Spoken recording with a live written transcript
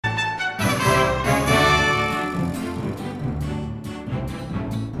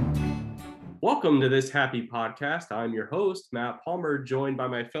Welcome to this happy podcast. I'm your host, Matt Palmer, joined by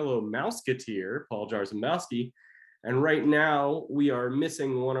my fellow Mouseketeer, Paul Jarzembowski. And right now, we are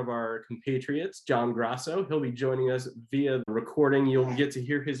missing one of our compatriots, John Grasso. He'll be joining us via the recording. You'll get to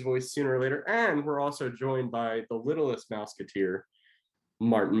hear his voice sooner or later. And we're also joined by the littlest Mouseketeer,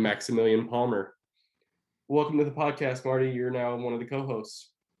 Martin Maximilian Palmer. Welcome to the podcast, Marty. You're now one of the co-hosts.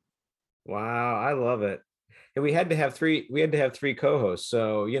 Wow, I love it. And we had to have three co-hosts,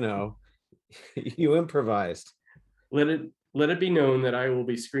 so you improvised. Let it be known that I will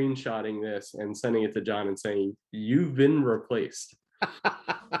be screenshotting this and sending it to John and saying, "You've been replaced."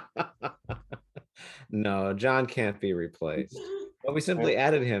 No, John can't be replaced. But we simply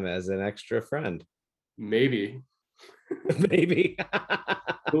added him as an extra friend. Maybe. Maybe.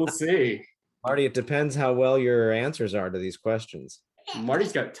 We'll see. Marty, it depends how well your answers are to these questions.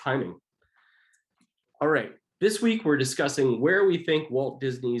 Marty's got timing. All right. This week, we're discussing where we think Walt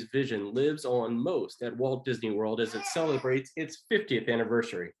Disney's vision lives on most at Walt Disney World as it celebrates its 50th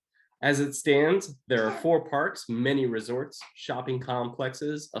anniversary. As it stands, there are 4 parks, many resorts, shopping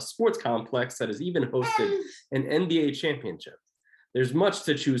complexes, a sports complex that has even hosted an NBA championship. There's much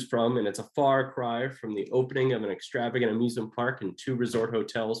to choose from, and it's a far cry from the opening of an extravagant amusement park and 2 resort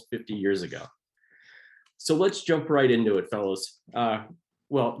hotels 50 years ago. So let's jump right into it, fellows.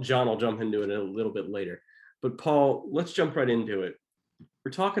 Well, John will jump into it a little bit later. But Paul, let's jump right into it.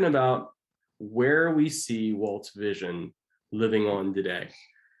 We're talking about where we see Walt's vision living on today.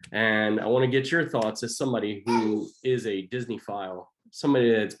 And I want to get your thoughts as somebody who is a Disney-phile, somebody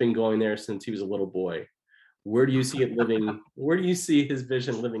that's been going there since he was a little boy. Where do you see it living? Where do you see his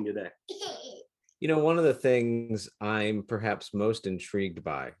vision living today? One of the things I'm perhaps most intrigued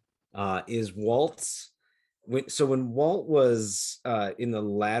by is Walt's. When Walt was in the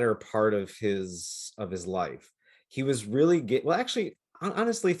latter part of his life, he was really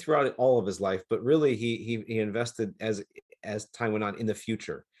honestly throughout all of his life, but really he invested as time went on in the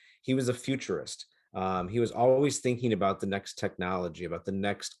future. He was a futurist. He was always thinking about the next technology, about the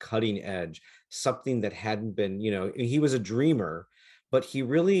next cutting edge, something that hadn't been, he was a dreamer, but he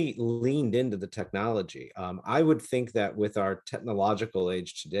really leaned into the technology. I would think that with our technological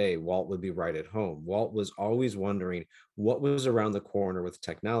age today, Walt would be right at home. Walt was always wondering what was around the corner with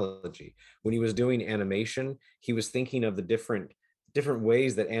technology. When he was doing animation, he was thinking of the different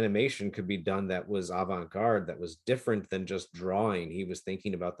ways that animation could be done that was avant-garde, that was different than just drawing. He was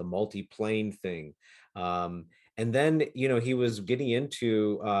thinking about the multi-plane thing. And then, he was getting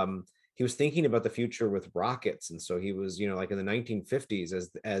into he was thinking about the future with rockets. And so he was, like in the 1950s,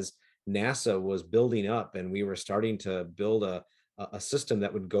 as NASA was building up and we were starting to build a system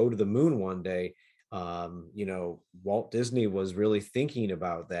that would go to the moon one day. Walt Disney was really thinking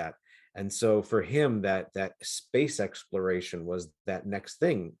about that. And so for him, that space exploration was that next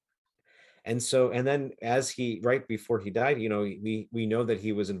thing. And then right before he died, we know that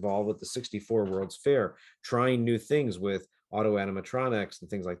he was involved with the 64 World's Fair, trying new things with auto animatronics and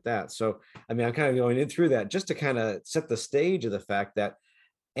things like that. So, I mean, I'm kind of going in through that just to kind of set the stage of the fact that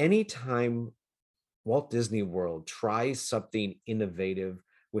anytime Walt Disney World tries something innovative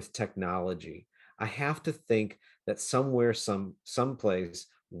with technology, I have to think that somewhere, someplace,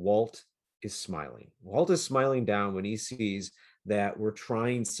 Walt is smiling. Walt is smiling down when he sees that we're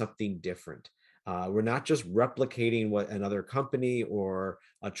trying something different. We're not just replicating what another company or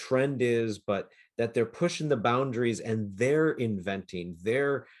a trend is, but that they're pushing the boundaries and they're inventing,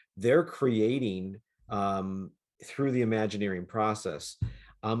 they're creating through the Imagineering process.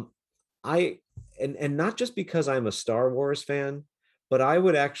 And not just because I'm a Star Wars fan, but I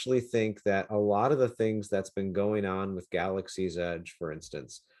would actually think that a lot of the things that's been going on with Galaxy's Edge, for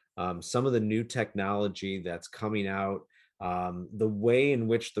instance, some of the new technology that's coming out, the way in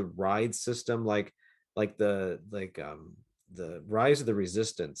which the ride system, the Rise of the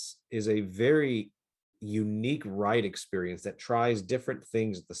Resistance, is a very unique ride experience that tries different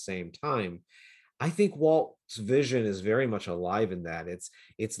things at the same time. I think Walt's vision is very much alive in that.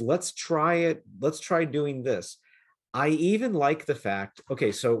 It's let's try it, let's try doing this. I even like the fact,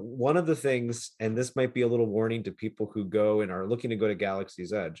 okay, so one of the things, and this might be a little warning to people who go and are looking to go to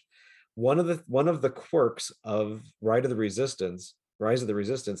Galaxy's Edge, one of the quirks of Rise of the Resistance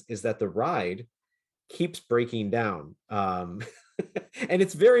is that the ride keeps breaking down. And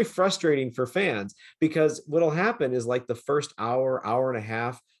it's very frustrating for fans because what'll happen is like the first hour and a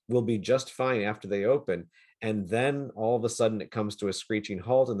half will be just fine after they open. And then all of a sudden it comes to a screeching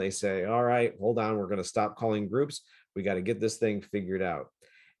halt and they say, all right, hold on, we're going to stop calling groups. We got to get this thing figured out.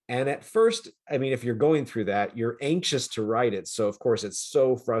 And at first, I mean, if you're going through that, you're anxious to write it. So of course it's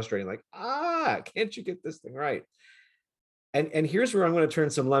so frustrating, like, can't you get this thing right? and here's where I'm going to turn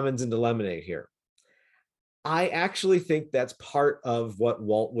some lemons into lemonade here. I actually think that's part of what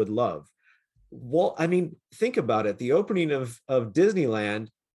Walt would love. Walt, I mean, think about it. The opening of Disneyland,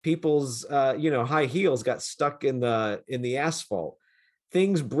 people's high heels got stuck in the asphalt.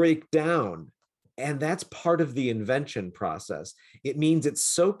 Things break down, and that's part of the invention process. It means it's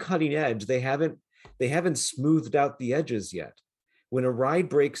so cutting edge. They haven't smoothed out the edges yet. When a ride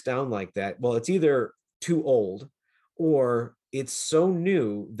breaks down like that, well, it's either too old or it's so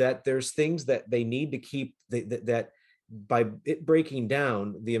new that there's things that they need to keep that by it breaking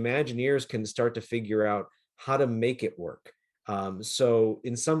down, the Imagineers can start to figure out how to make it work. So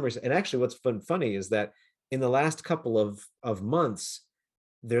in some ways, and actually what's funny is that in the last couple of months,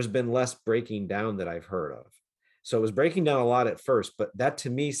 there's been less breaking down that I've heard of. So it was breaking down a lot at first, but that to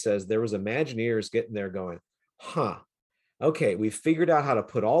me says there was Imagineers getting there going, huh, okay, we figured out how to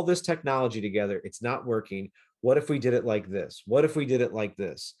put all this technology together. It's not working. What if we did it like this? What if we did it like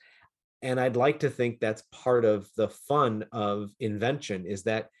this? And I'd like to think that's part of the fun of invention, is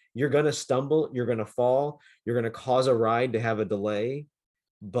that you're going to stumble, you're going to fall, you're going to cause a ride to have a delay,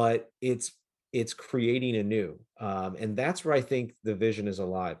 but it's creating a new, and that's where I think the vision is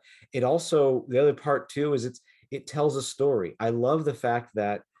alive. It also, the other part too is it tells a story. I love the fact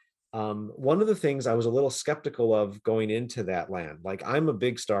that one of the things I was a little skeptical of going into that land, like I'm a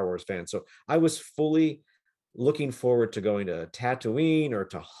big Star Wars fan, so I was fully looking forward to going to Tatooine or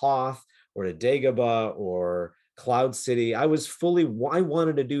to Hoth or to Dagobah or Cloud City. I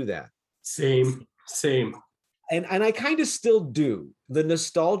wanted to do that. Same. And I kind of still do. The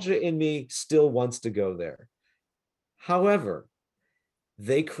nostalgia in me still wants to go there. However,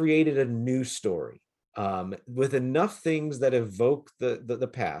 they created a new story with enough things that evoke the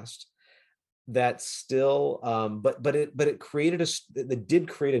past that still, but it created it did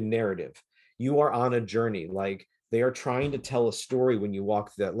create a narrative. You are on a journey. Like, they are trying to tell a story when you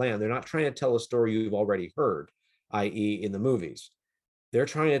walk through that land. They're not trying to tell a story you've already heard, i.e. in the movies. They're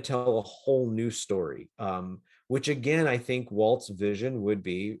trying to tell a whole new story, which again, I think Walt's vision would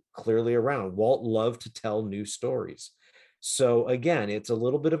be clearly around. Walt loved to tell new stories. So again, it's a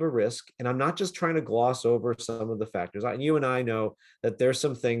little bit of a risk. And I'm not just trying to gloss over some of the factors. You and I know that there's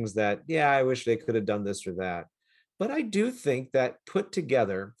some things that, yeah, I wish they could have done this or that. But I do think that put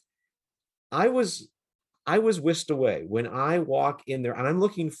together, I was whisked away when I walk in there, and I'm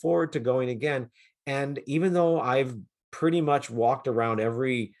looking forward to going again. And even though I've pretty much walked around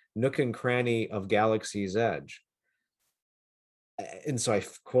every nook and cranny of Galaxy's Edge, and so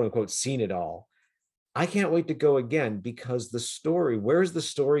I've quote unquote seen it all, I can't wait to go again, because the story, where's the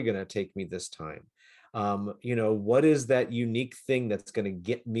story going to take me this time? What is that unique thing that's going to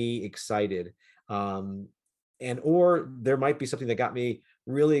get me excited? Or there might be something that got me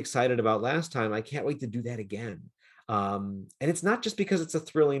really excited about last time. I can't wait to do that again. And it's not just because it's a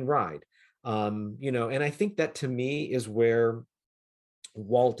thrilling ride. And I think that to me is where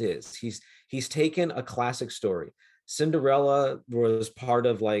Walt is. He's taken a classic story. Cinderella was part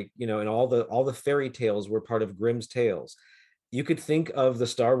of, and all the fairy tales were part of Grimm's tales. You could think of the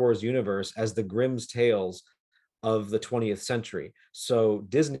Star Wars universe as the Grimm's tales of the 20th century. So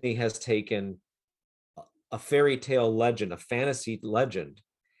Disney has taken a fairy tale legend, a fantasy legend,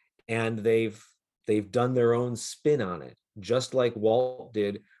 and they've done their own spin on it, just like Walt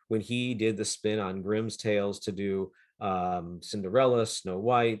did when he did the spin on Grimm's tales to do Cinderella, Snow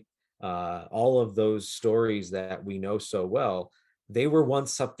White, all of those stories that we know so well. They were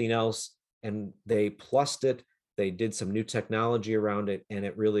once something else, and they plussed it. They did some new technology around it, and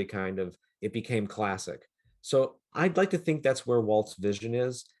it really it became classic. So I'd like to think that's where Walt's vision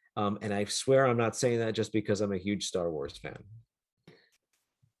is. And I swear I'm not saying that just because I'm a huge Star Wars fan.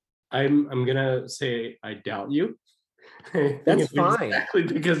 I'm gonna say I doubt you. That's fine. Exactly,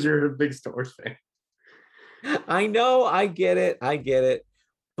 because you're a big Star Wars fan. I know, I get it.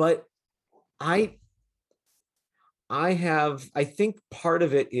 But I think part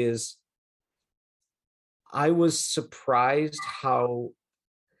of it is I was surprised how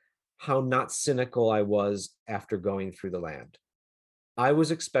not cynical I was after going through the land. I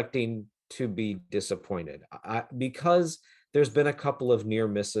was expecting to be disappointed because there's been a couple of near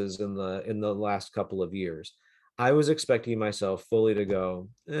misses in the last couple of years. I was expecting myself fully to go,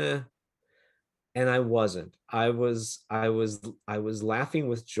 and I wasn't. I was laughing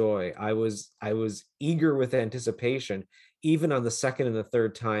with joy. I was eager with anticipation, even on the second and the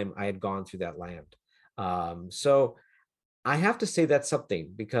third time I had gone through that land. So I have to say that's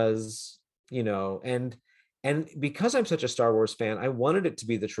something, because and because I'm such a Star Wars fan, I wanted it to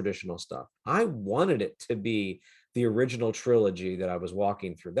be the traditional stuff. I wanted it to be the original trilogy that I was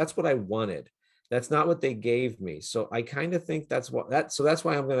walking through. That's what I wanted. That's not what they gave me. So I kind of think that's why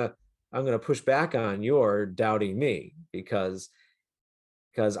I'm gonna push back on your doubting me, because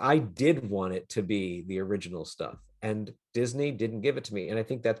I did want it to be the original stuff, and Disney didn't give it to me. And I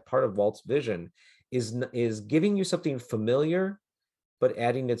think that's part of Walt's vision is giving you something familiar, but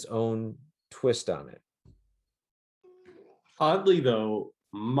adding its own twist on it. Oddly though,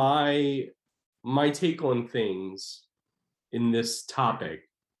 my take on things in this topic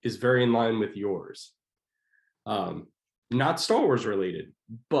is very in line with yours. Um, Not Star Wars related,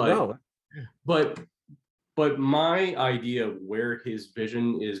 but No, but but my idea of where his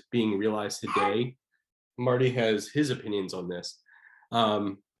vision is being realized today, Marty has his opinions on this.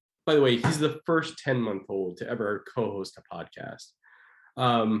 Um, by the way, he's the first 10-month-old to ever co-host a podcast.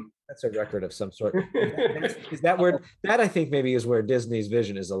 Um, that's a record of some sort. Is that where that I think maybe is where Disney's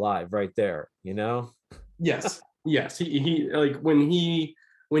vision is alive, right there, you know? yes, yes. He like when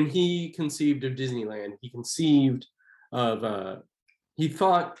he conceived of Disneyland, he conceived of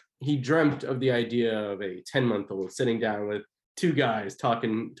he dreamt of the idea of a 10-month-old sitting down with two guys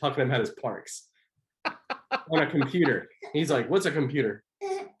talking about his parks on a computer. He's like, "What's a computer?"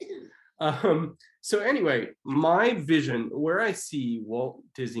 So anyway, my vision, where I see Walt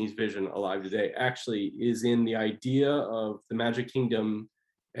Disney's vision alive today, actually is in the idea of the Magic Kingdom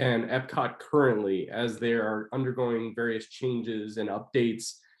and Epcot currently, as they are undergoing various changes and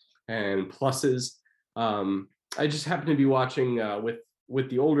updates and pluses. I just happened to be watching with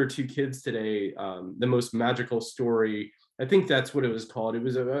the older two kids today, the most magical story. I think that's what it was called. It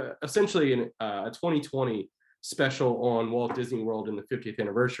was essentially a 2020 special on Walt Disney World in the 50th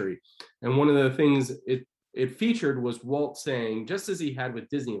anniversary. And one of the things it featured was Walt saying, just as he had with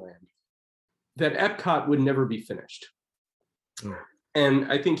Disneyland, that Epcot would never be finished. Mm.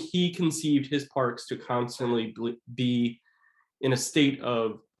 And I think he conceived his parks to constantly be in a state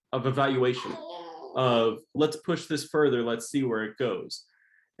of evaluation, of let's push this further, let's see where it goes.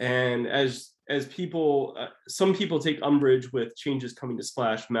 And as people, some people take umbrage with changes coming to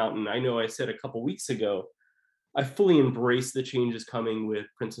Splash Mountain. I know I said a couple weeks ago, I fully embrace the changes coming with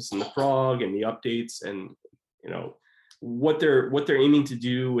Princess and the Frog and the updates, and what they're aiming to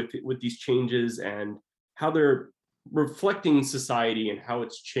do with these changes and how they're reflecting society and how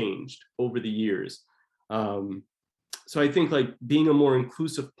it's changed over the years. So I think like being a more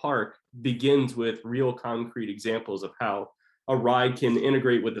inclusive park begins with real concrete examples of how a ride can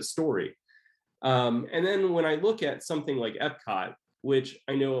integrate with a story. And then when I look at something like Epcot, which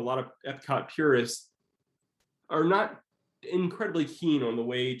I know a lot of Epcot purists are not incredibly keen on the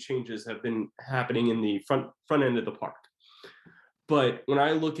way changes have been happening in the front end of the park. But when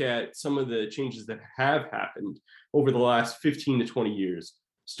I look at some of the changes that have happened over the last 15 to 20 years,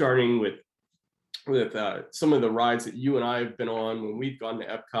 starting with some of the rides that you and I have been on when we've gone to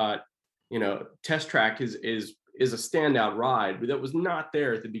Epcot, Test Track is a standout ride, but that was not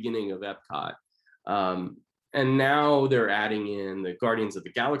there at the beginning of Epcot. And now they're adding in the Guardians of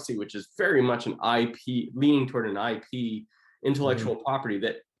the Galaxy, which is very much an IP, leaning toward an IP intellectual property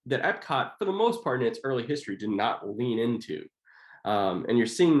that Epcot, for the most part in its early history, did not lean into. And you're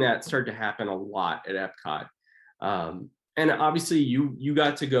seeing that start to happen a lot at Epcot. And obviously you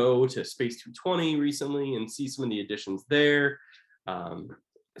got to go to Space 220 recently and see some of the additions there.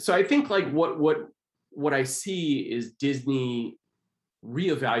 So I think like what I see is Disney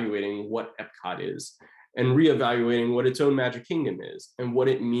reevaluating what Epcot is and reevaluating what its own Magic Kingdom is and what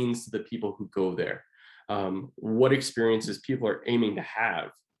it means to the people who go there, what experiences people are aiming to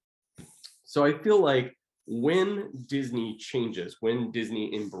have. So I feel like when Disney changes, when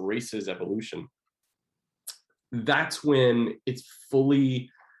Disney embraces evolution, that's when it's fully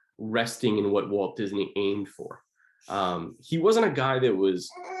resting in what Walt Disney aimed for. He wasn't a guy that was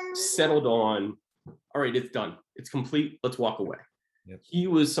settled on, all right, it's done, it's complete, let's walk away. Yep. He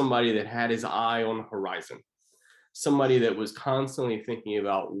was somebody that had his eye on the horizon, somebody that was constantly thinking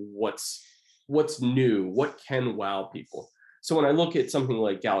about what's new, what can wow people. So when I look at something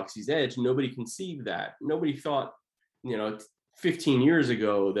like Galaxy's Edge, nobody conceived that. Nobody thought, 15 years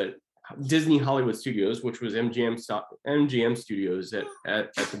ago that Disney Hollywood Studios, which was MGM Studios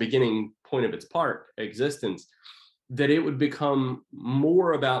at the beginning point of its park existence, that it would become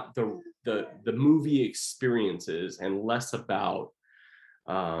more about the movie experiences and less about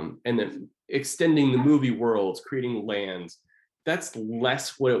and then extending the movie worlds, creating lands. That's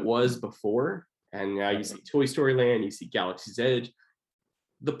less what it was before. And now you see Toy Story Land, you see Galaxy's Edge.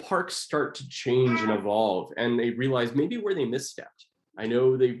 The parks start to change and evolve, and they realize maybe where they misstepped. I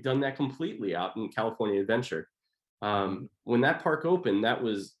know they've done that completely out in California Adventure. When that park opened, that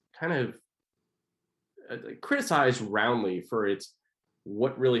was kind of criticized roundly for its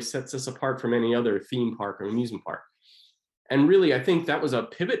what really sets us apart from any other theme park or amusement park. And really, I think that was a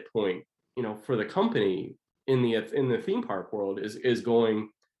pivot point, for the company in the theme park world is going,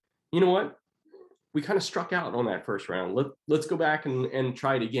 you know what? We kind of struck out on that first round. Let's go back and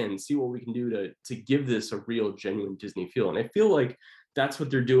try it again, see what we can do to give this a real genuine Disney feel. And I feel like that's what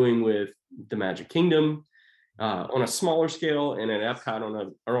they're doing with the Magic Kingdom on a smaller scale, and at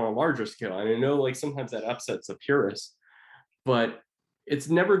Epcot on a larger scale. And I know like sometimes that upsets the purists, but it's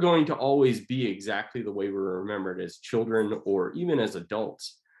never going to always be exactly the way we were remembered as children or even as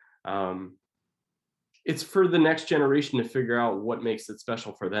adults. It's for the next generation to figure out what makes it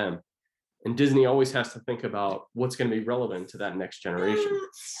special for them. And Disney always has to think about what's going to be relevant to that next generation.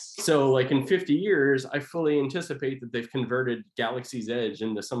 So like in 50 years, I fully anticipate that they've converted Galaxy's Edge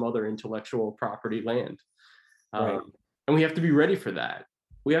into some other intellectual property land. Right. And we have to be ready for that.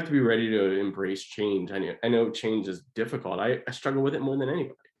 We have to be ready to embrace change. I know change is difficult. I struggle with it more than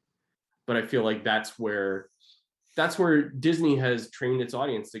anybody. But I feel like that's where Disney has trained its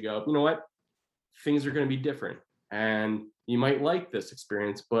audience to go, you know what? Things are going to be different. And you might like this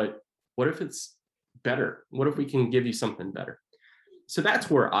experience, but what if it's better? What if we can give you something better? So that's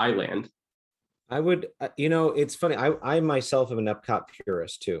where I land. I would, it's funny. I myself am an Epcot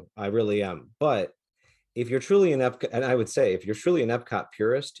purist too. I really am. But if you're truly an Epcot, and I would say if you're truly an Epcot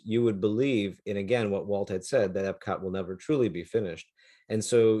purist, you would believe in, again, what Walt had said, that Epcot will never truly be finished. And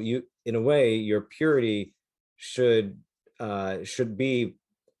so you, in a way, your purity should be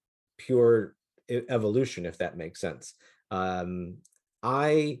pure evolution, if that makes sense.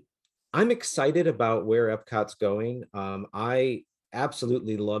 I'm excited about where Epcot's going. I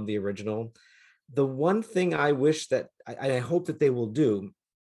absolutely love the original. The one thing I wish that I hope that they will do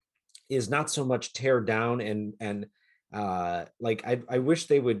is not so much tear down and like I wish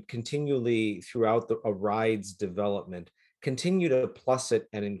they would continually throughout a ride's development continue to plus it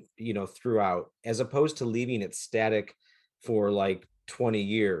and throughout, as opposed to leaving it static for like 20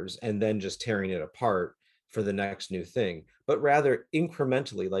 years and then just tearing it apart for the next new thing, but rather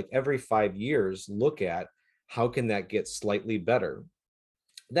incrementally, like every 5 years, look at how can that get slightly better.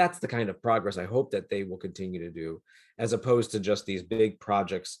 That's the kind of progress I hope that they will continue to do, as opposed to just these big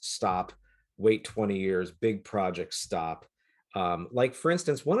projects stop, wait 20 years, big projects stop. Like for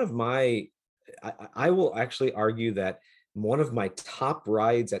instance, I will actually argue that one of my top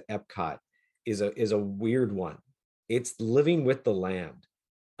rides at Epcot is a weird one. It's Living with the Land.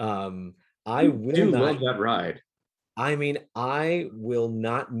 I will not love that ride. I mean, I will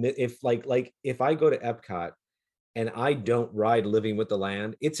not if if I go to Epcot and I don't ride Living with the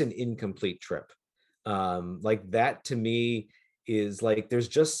Land, it's an incomplete trip. Like that to me is like there's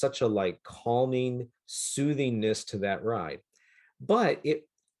just such a like calming soothingness to that ride. But it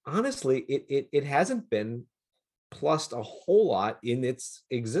honestly it hasn't been plussed a whole lot in its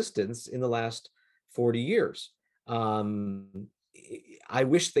existence in the last 40 years. I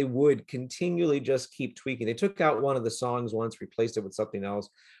wish they would continually just keep tweaking. They took out one of the songs once, replaced it with something else,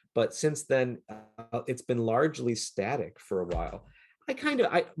 but since then it's been largely static for a while.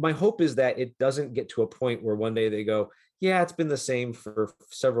 My hope is that it doesn't get to a point where one day they go, yeah, it's been the same for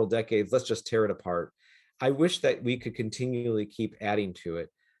several decades, let's just tear it apart. I wish that we could continually keep adding to it.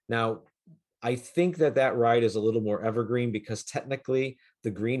 Now, I think that ride is a little more evergreen because technically the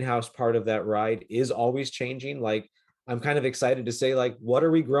greenhouse part of that ride is always changing. Like I'm kind of excited to say, like, what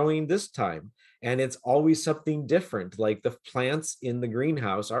are we growing this time? And it's always something different. Like the plants in the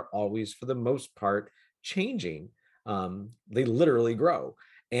greenhouse are always, for the most part, changing. They literally grow,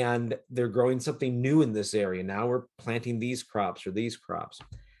 and they're growing something new in this area. Now we're planting these crops or these crops.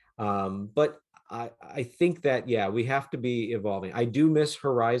 But I think that, yeah, we have to be evolving. I do miss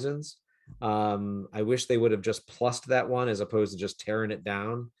Horizons. I wish they would have just plussed that one as opposed to just tearing it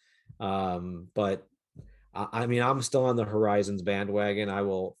down. But I mean, I'm still on the Horizons bandwagon. I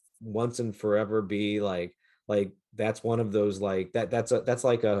will once and forever be like that's one of those like that's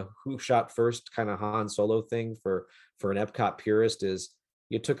like a who shot first kind of Han Solo thing for an Epcot purist. Is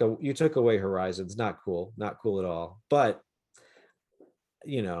you took away Horizons. Not cool at all. But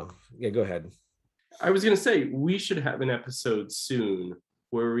yeah, go ahead. I was going to say we should have an episode soon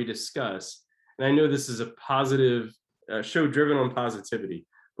where we discuss, and I know this is a positive show driven on positivity,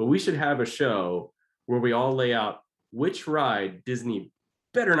 but we should have a show where we all lay out which ride Disney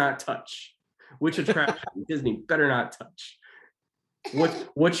better not touch, which attraction Disney better not touch.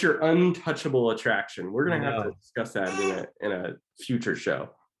 What's your untouchable attraction? We're gonna have to discuss that in a future show.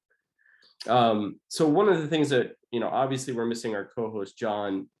 So one of the things that obviously we're missing our co-host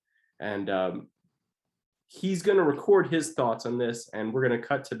John, and he's going to record his thoughts on this, and we're going to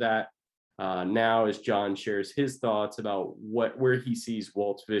cut to that now as John shares his thoughts about where he sees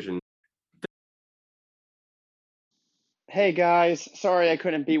Walt's vision. Hey guys, sorry I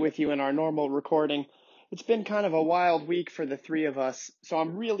couldn't be with you in our normal recording. It's been kind of a wild week for the three of us, so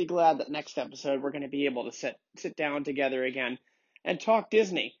I'm really glad that next episode we're going to be able to sit down together again and talk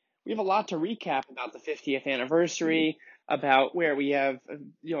Disney. We have a lot to recap about the 50th anniversary, about where we have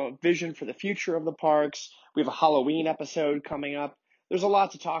vision for the future of the parks. We have a Halloween episode coming up. There's a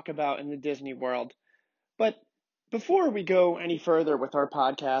lot to talk about in the Disney world. But before we go any further with our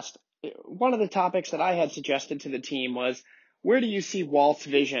podcast, one of the topics that I had suggested to the team was, where do you see Walt's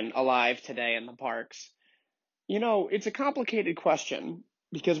vision alive today in the parks? It's a complicated question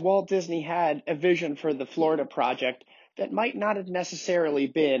because Walt Disney had a vision for the Florida project that might not have necessarily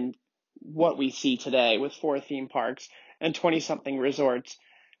been what we see today with 4 theme parks and 20-something resorts.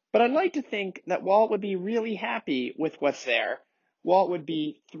 But I'd like to think that Walt would be really happy with what's there. Walt would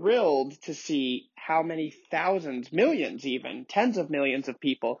be thrilled to see how many thousands, millions even, tens of millions of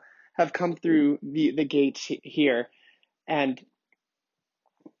people have come through the gates here and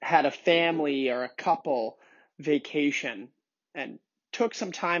had a family or a couple vacation and took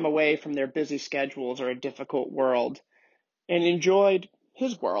some time away from their busy schedules or a difficult world and enjoyed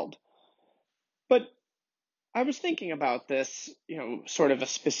his world. But I was thinking about this, sort of a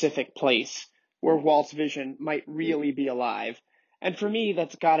specific place where Walt's vision might really be alive. And for me,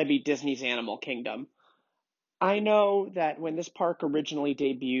 that's got to be Disney's Animal Kingdom. I know that when this park originally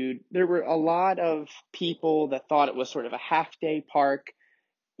debuted, there were a lot of people that thought it was sort of a half-day park.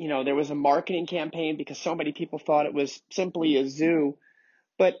 There was a marketing campaign because so many people thought it was simply a zoo.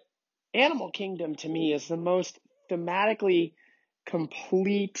 But Animal Kingdom, to me, is the most thematically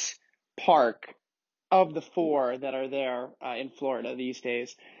complete park of the 4 that are there in Florida these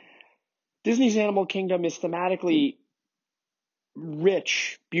days. Disney's Animal Kingdom is thematically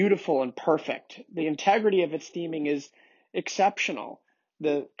rich, beautiful, and perfect. The integrity of its theming is exceptional.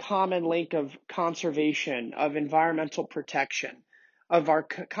 The common link of conservation, of environmental protection, of our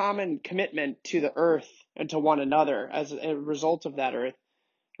common commitment to the earth and to one another as a result of that earth,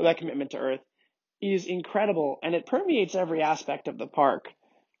 or that commitment to earth, is incredible, and it permeates every aspect of the park.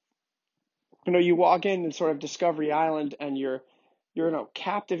 You walk in sort of Discovery Island and you're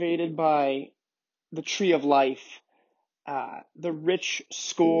captivated by the Tree of Life, the rich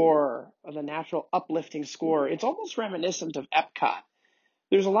score, the natural uplifting score. It's almost reminiscent of Epcot.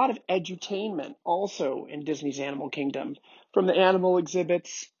 There's a lot of edutainment also in Disney's Animal Kingdom, from the animal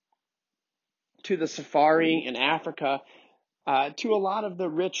exhibits to the safari in Africa, to a lot of the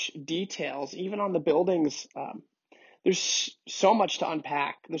rich details, even on the buildings. There's so much to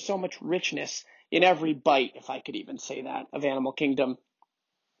unpack. There's so much richness in every bite, if I could even say that, of Animal Kingdom.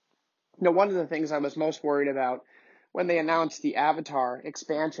 One of the things I was most worried about when they announced the Avatar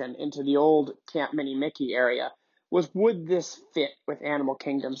expansion into the old Camp Mini Mickey area was, would this fit with Animal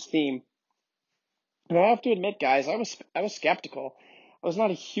Kingdom's theme? And I have to admit, guys, I was skeptical. I was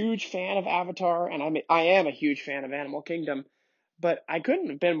not a huge fan of Avatar, and I am a huge fan of Animal Kingdom, but I couldn't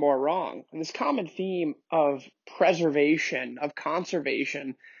have been more wrong. And this common theme of preservation, of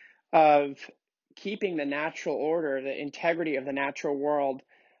conservation, of keeping the natural order, the integrity of the natural world,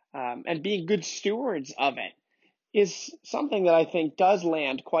 and being good stewards of it is something that I think does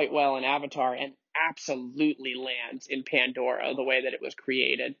land quite well in Avatar and absolutely lands in Pandora the way that it was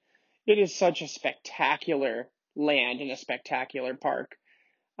created. It is such a spectacular land and a spectacular park.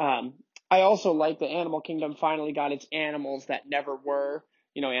 I also like that Animal Kingdom finally got its animals that never were.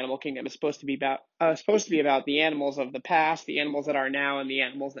 Animal Kingdom is supposed to be about the animals of the past, the animals that are now, and the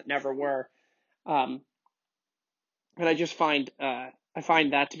animals that never were. And I just find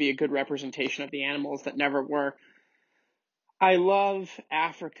that to be a good representation of the animals that never were. I love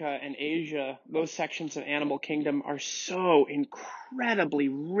Africa and Asia. Those sections of Animal Kingdom are so incredibly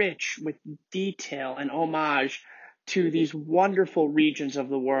rich with detail and homage to these wonderful regions of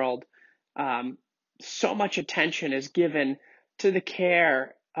the world. So much attention is given to the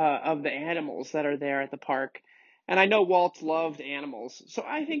care of the animals that are there at the park. And I know Walt loved animals, so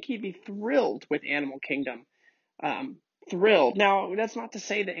I think he'd be thrilled with Animal Kingdom. Thrilled. Now, that's not to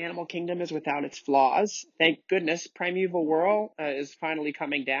say that Animal Kingdom is without its flaws. Thank goodness Primeval Whirl is finally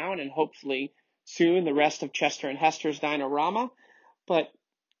coming down, and hopefully soon the rest of Chester and Hester's Dino-Rama. But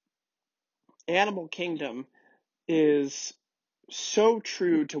Animal Kingdom is so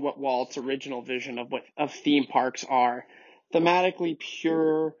true to what Walt's original vision of theme parks are. Thematically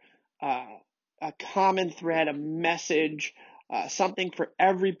pure, a common thread, a message, something for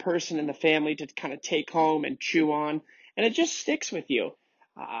every person in the family to kind of take home and chew on. And it just sticks with you.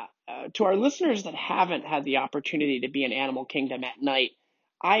 To our listeners that haven't had the opportunity to be in Animal Kingdom at night,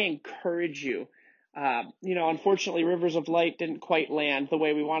 I encourage you. Unfortunately, Rivers of Light didn't quite land the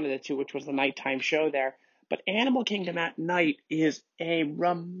way we wanted it to, which was the nighttime show there. But Animal Kingdom at night is a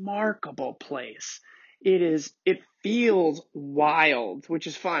remarkable place. It feels wild, which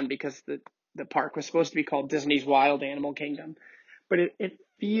is fun because the park was supposed to be called Disney's Wild Animal Kingdom. But it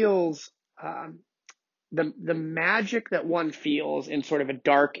feels the magic that one feels in sort of a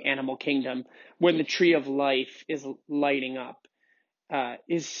dark Animal Kingdom when the Tree of Life is lighting up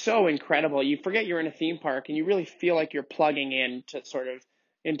is so incredible. You forget you're in a theme park and you really feel like you're plugging in to sort of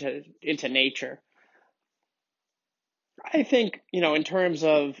into nature. I think, in terms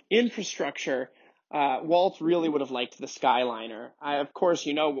of infrastructure, Walt really would have liked the Skyliner. Of course,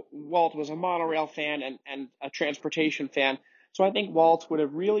 Walt was a monorail fan and a transportation fan. So I think Walt would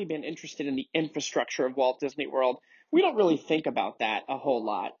have really been interested in the infrastructure of Walt Disney World. We don't really think about that a whole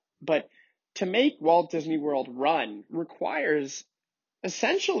lot, but to make Walt Disney World run requires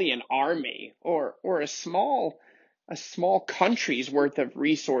essentially an army or a small country's worth of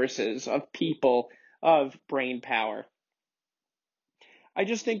resources, of people, of brain power. I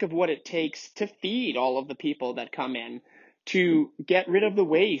just think of what it takes to feed all of the people that come in, to get rid of the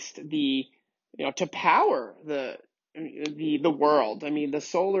waste, to power the world. I mean, the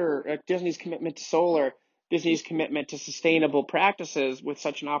solar, Disney's commitment to solar, Disney's commitment to sustainable practices with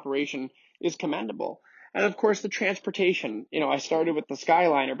such an operation is commendable. And of course, the transportation. I started with the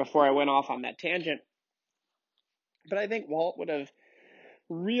Skyliner before I went off on that tangent. But I think Walt would have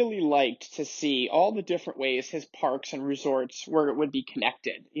really liked to see all the different ways his parks and resorts would be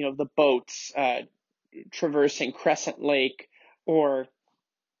connected. The boats traversing Crescent Lake, or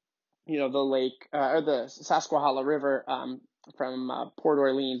the lake or the Susquehanna River from Port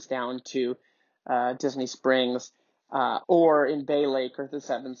Orleans down to Disney Springs, or in Bay Lake or the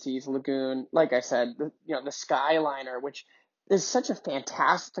Seven Seas Lagoon. Like I said, the Skyliner, which is such a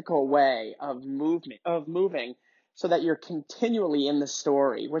fantastical way of moving so that you're continually in the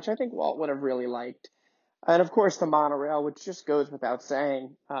story, which I think Walt would have really liked. And of course, the monorail, which just goes without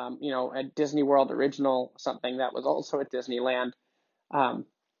saying, a Disney World original, something that was also at Disneyland.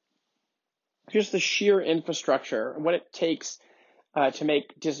 Just the sheer infrastructure, what it takes to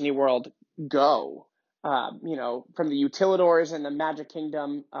make Disney World go, from the utilidors in the Magic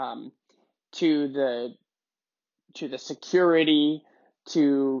Kingdom to the security,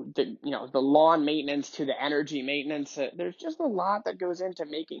 to the lawn maintenance, to the energy maintenance. There's just a lot that goes into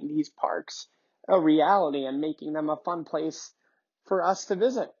making these parks a reality and making them a fun place for us to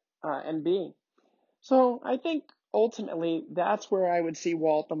visit and be. So I think ultimately that's where I would see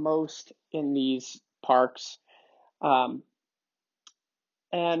Walt the most in these parks. And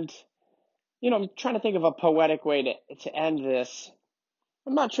I'm trying to think of a poetic way to end this.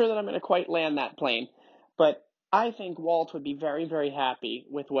 I'm not sure that I'm going to quite land that plane, but I think Walt would be very, very happy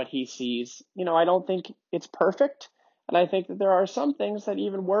with what he sees. I don't think it's perfect, and I think that there are some things that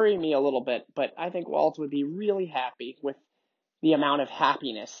even worry me a little bit, but I think Walt would be really happy with the amount of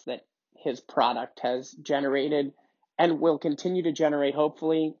happiness that his product has generated and will continue to generate,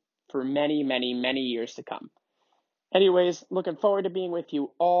 hopefully, for many, many, many years to come. Anyways, looking forward to being with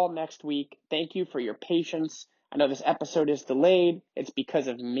you all next week. Thank you for your patience. I know this episode is delayed. It's because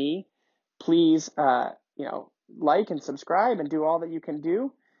of me. Please, like and subscribe and do all that you can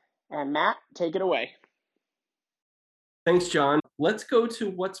do. And Matt, take it away. Thanks, John. Let's go to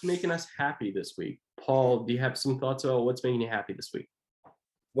what's making us happy this week. Paul, do you have some thoughts about what's making you happy this week?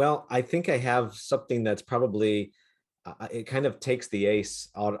 Well, I think I have something that's probably, it kind of takes the ace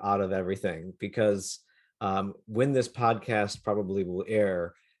out of everything, because when this podcast probably will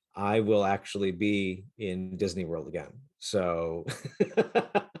air, I will actually be in Disney World again. So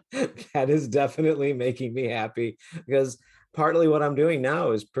that is definitely making me happy, because partly what I'm doing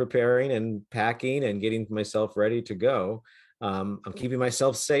now is preparing and packing and getting myself ready to go. I'm keeping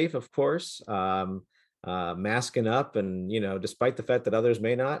myself safe, of course, masking up, and despite the fact that others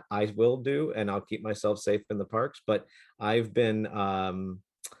may not, I will do, and I'll keep myself safe in the parks. But I've been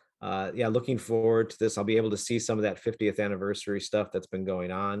looking forward to this. I'll be able to see some of that 50th anniversary stuff that's been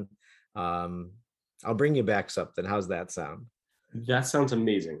going on. I'll bring you back something. How's that sound? That sounds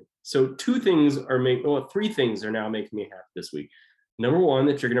amazing. So three things are now making me happy this week. Number one,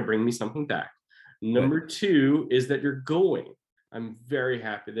 that you're going to bring me something back. Number two is that you're going. I'm very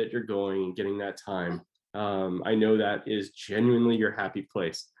happy that you're going and getting that time. I know that is genuinely your happy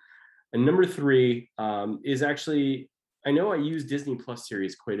place. And number three is actually, I know I use Disney Plus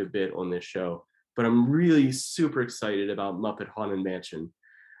series quite a bit on this show, but I'm really super excited about Muppet Haunted Mansion.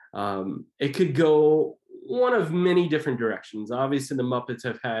 It could go one of many different directions. Obviously, the Muppets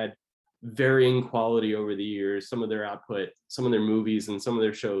have had varying quality over the years, some of their output, some of their movies, and some of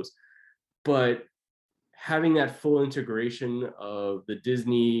their shows. But having that full integration of the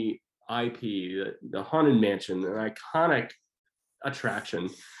Disney IP, the Haunted Mansion, an iconic attraction.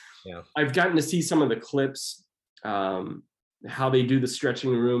 Yeah. I've gotten to see some of the clips, how they do the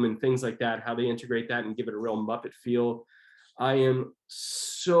stretching room and things like that, how they integrate that and give it a real Muppet feel. I am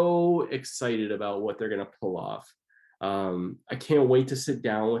so excited about what they're going to pull off. I can't wait to sit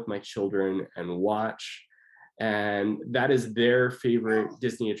down with my children and watch. And that is their favorite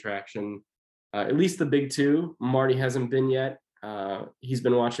Disney attraction, at least the big two. Marty hasn't been yet. He's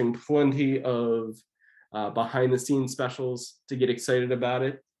been watching plenty of behind the scenes specials to get excited about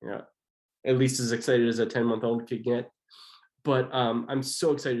it. At least as excited as a 10-month-old could get. But I'm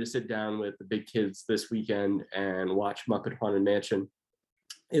so excited to sit down with the big kids this weekend and watch Muppet Haunted Mansion.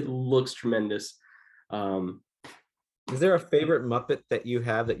 It looks tremendous. Is there a favorite Muppet that you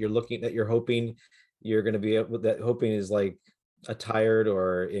have that you're hoping you're going to be able, that hoping is like attired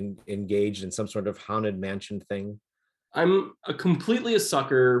or engaged in some sort of Haunted Mansion thing? I'm completely a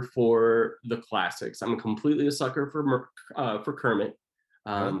sucker for the classics. I'm completely a sucker for Kermit.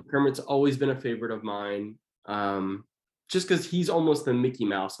 Kermit's always been a favorite of mine, just because he's almost the Mickey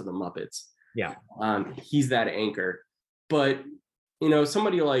Mouse of the Muppets. Yeah. He's that anchor. But,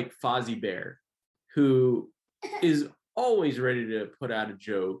 somebody like Fozzie Bear, who is always ready to put out a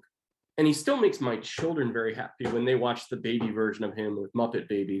joke, and he still makes my children very happy when they watch the baby version of him with Muppet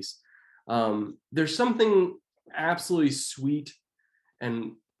Babies. There's something absolutely sweet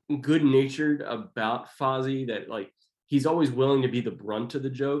and good-natured about Fozzie that, like, he's always willing to be the brunt of the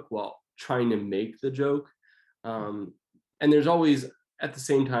joke while trying to make the joke. And there's always, at the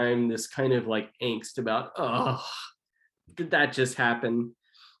same time, this kind of like angst about, oh, did that just happen?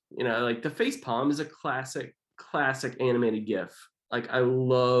 Like the face palm is a classic animated GIF. Like, I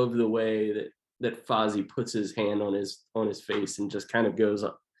love the way that Fozzie puts his hand on his face and just kind of goes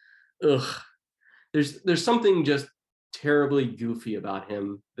up. Ugh. There's something just terribly goofy about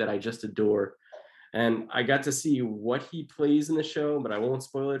him that I just adore. And I got to see what he plays in the show, but I won't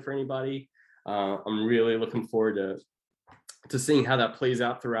spoil it for anybody. I'm really looking forward to seeing how that plays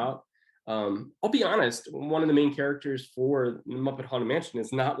out throughout. I'll be honest, one of the main characters for Muppet Haunted Mansion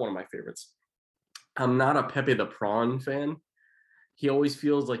is not one of my favorites. I'm not a Pepe the Prawn fan. He always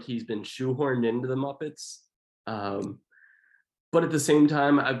feels like he's been shoehorned into the Muppets. But at the same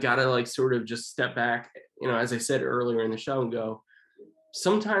time, I've got to like sort of just step back, as I said earlier in the show, and go,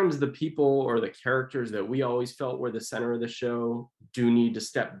 sometimes the people or the characters that we always felt were the center of the show do need to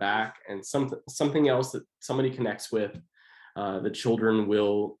step back, and something else that somebody connects with, the children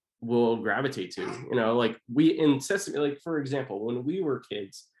will gravitate to. Like we in Sesame, like for example, when we were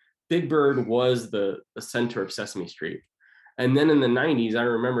kids, Big Bird was the center of Sesame Street. And then in the 90s, I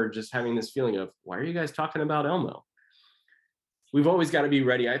remember just having this feeling of, why are you guys talking about Elmo? We've always got to be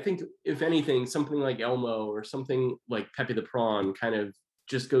ready. I think, if anything, something like Elmo or something like Pepe the Prawn kind of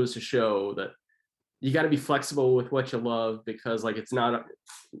just goes to show that you got to be flexible with what you love, because like it's not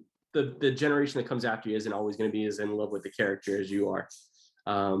the generation that comes after you isn't always going to be as in love with the character as you are.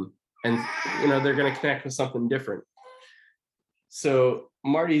 And they're going to connect with something different. So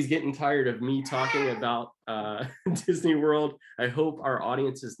Marty's getting tired of me talking about Disney World. I hope our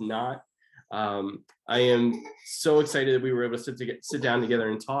audience is not. I am so excited that we were able to sit down together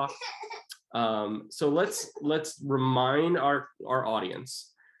and talk. So let's remind our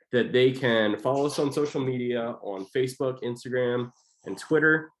audience that they can follow us on social media, on Facebook, Instagram, and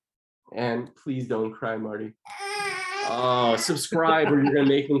Twitter. And please don't cry, Marty. Oh, subscribe or you're gonna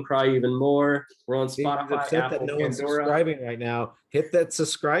make them cry even more. We're on Spotify, Apple, no Pandora. one's subscribing right now. Hit that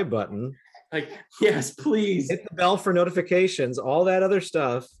subscribe button. Like, yes, please. Hit the bell for notifications, all that other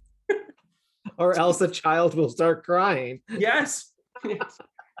stuff. Or else the child will start crying. Yes.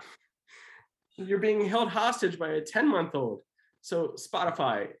 You're being held hostage by a 10-month-old. So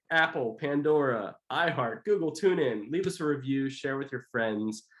Spotify, Apple, Pandora, iHeart, Google, TuneIn, leave us a review, share with your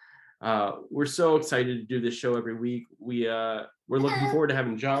friends. We're so excited to do this show every week. We're looking forward to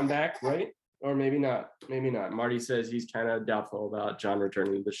having John back, right? Or maybe not. Marty says he's kind of doubtful about John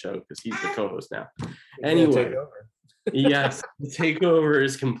returning to the show because he's the co-host now. Anyway, yes, the takeover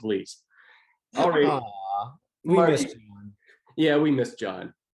is complete. All right. Aww, we Marty, missed John. Yeah, we missed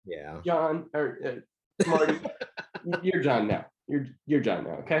John. Yeah. John, or Marty, you're John now. You're John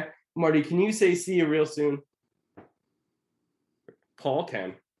now, okay? Marty, can you say see you real soon? Paul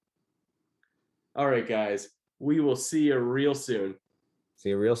can. All right, guys. We will see you real soon. See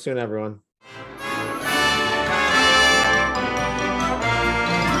you real soon, everyone.